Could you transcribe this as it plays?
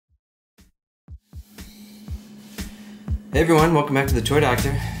Hey everyone, welcome back to the Toy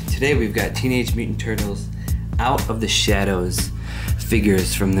Doctor. Today we've got Teenage Mutant Turtles Out of the Shadows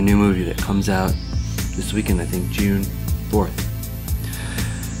figures from the new movie that comes out this weekend, I think June 4th.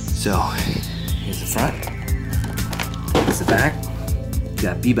 So, here's the front. Here's the back. We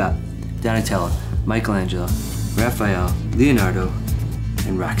got Bebop, Donatello, Michelangelo, Raphael, Leonardo,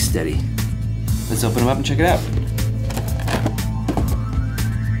 and Rocksteady. Let's open them up and check it out.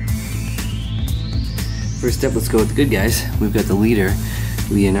 First up, let's go with the good guys. We've got the leader,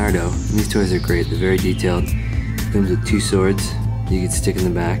 Leonardo, and these toys are great. They're very detailed. Comes with two swords that you can stick in the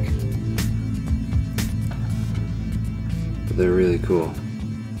back. But they're really cool.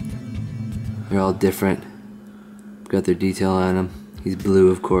 They're all different. Got their detail on them. He's blue,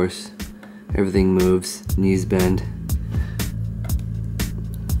 of course. Everything moves. Knees bend.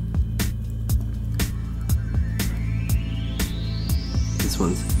 This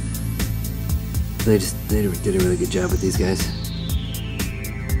one's They did a really good job with these guys.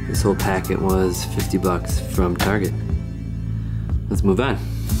 This whole packet was $50 from Target. Let's move on.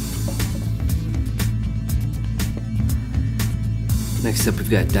 Next up, we've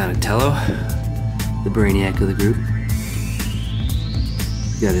got Donatello, the brainiac of the group.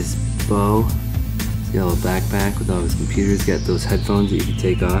 He's got his bow. He's got a little backpack with all his computers. He's got those headphones that you can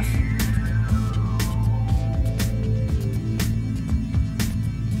take off.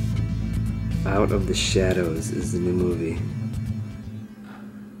 Out of the Shadows is the new movie.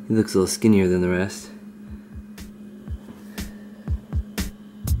 He looks a little skinnier than the rest.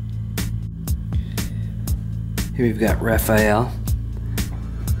 Here we've got Raphael.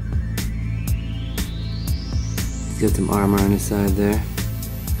 He's got some armor on his side there.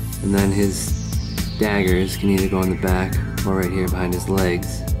 And then his daggers can either go on the back or right here behind his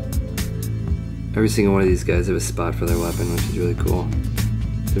legs. Every single one of these guys have a spot for their weapon, which is really cool.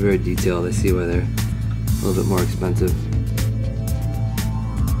 They're very detailed. I see why they're a little bit more expensive.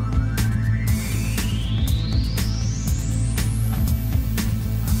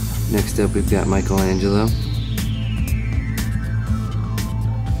 Next up, we've got Michelangelo.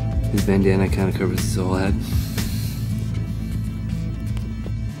 His bandana kind of covers his whole head.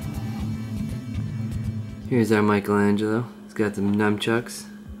 Here's our Michelangelo. He's got some nunchucks.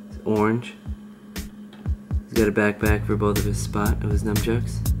 It's orange. He's got a backpack for both of his spot of his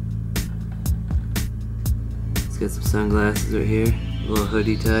nunchucks. He's got some sunglasses right here, a little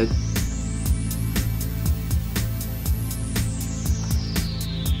hoodie tied.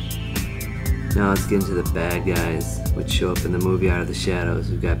 Now let's get into the bad guys, which show up in the movie Out of the Shadows.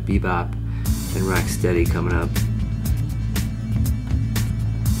 We've got Bebop and Rocksteady coming up.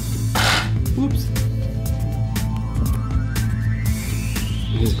 Whoops.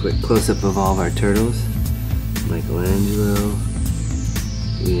 Here's a quick close-up of all of our turtles. Michelangelo,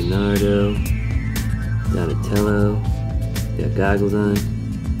 Leonardo, Donatello, got goggles on,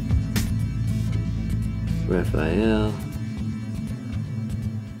 Raphael,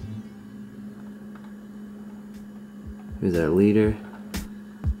 here's our leader,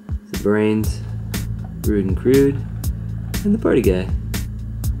 the brains, Rude and Crude, and the party guy.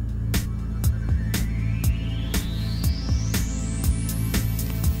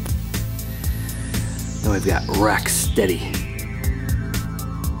 Then we've got Rocksteady.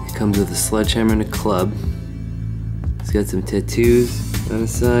 He comes with a sledgehammer and a club. He's got some tattoos on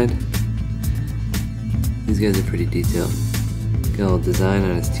his side. These guys are pretty detailed. Got a little design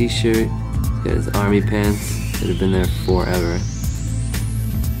on his t-shirt. He's got his army pants that have been there forever.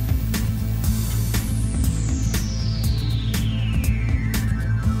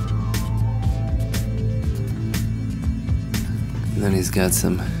 And then he's got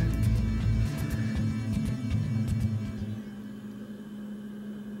some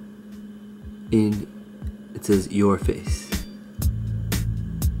it says your face.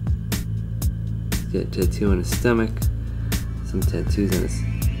 He's got a tattoo on his stomach, some tattoos on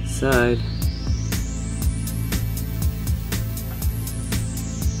his side.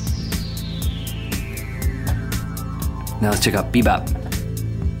 Now let's check out Bebop.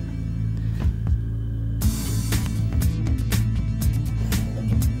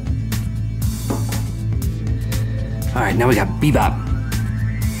 Alright, now we got Bebop,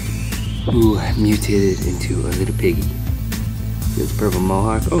 who mutated into a little piggy. He has a purple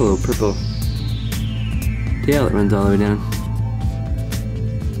mohawk. Oh, a little purple tail that runs all the way down.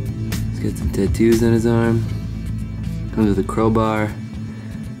 He's got some tattoos on his arm. Comes with a crowbar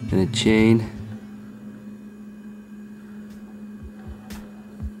and a chain.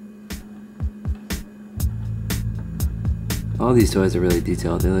 All these toys are really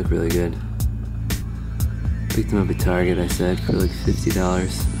detailed. They look really good. Picked them up at Target, I said, for like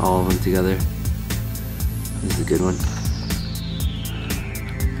 $50, all of them together. This is a good one.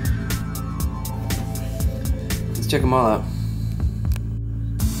 check them all out.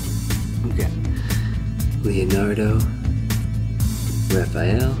 We've got Leonardo,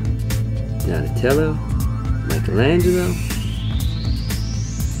 Raphael, Donatello, Michelangelo,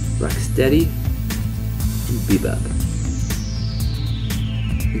 Rocksteady, and Bebop.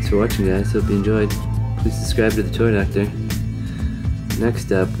 Thanks for watching, guys. Hope you enjoyed. Please subscribe to the Toy Doctor.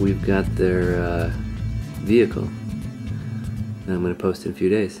 Next up, we've got their vehicle that I'm going to post in a few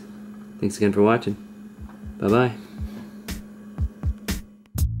days. Thanks again for watching. Bye-bye.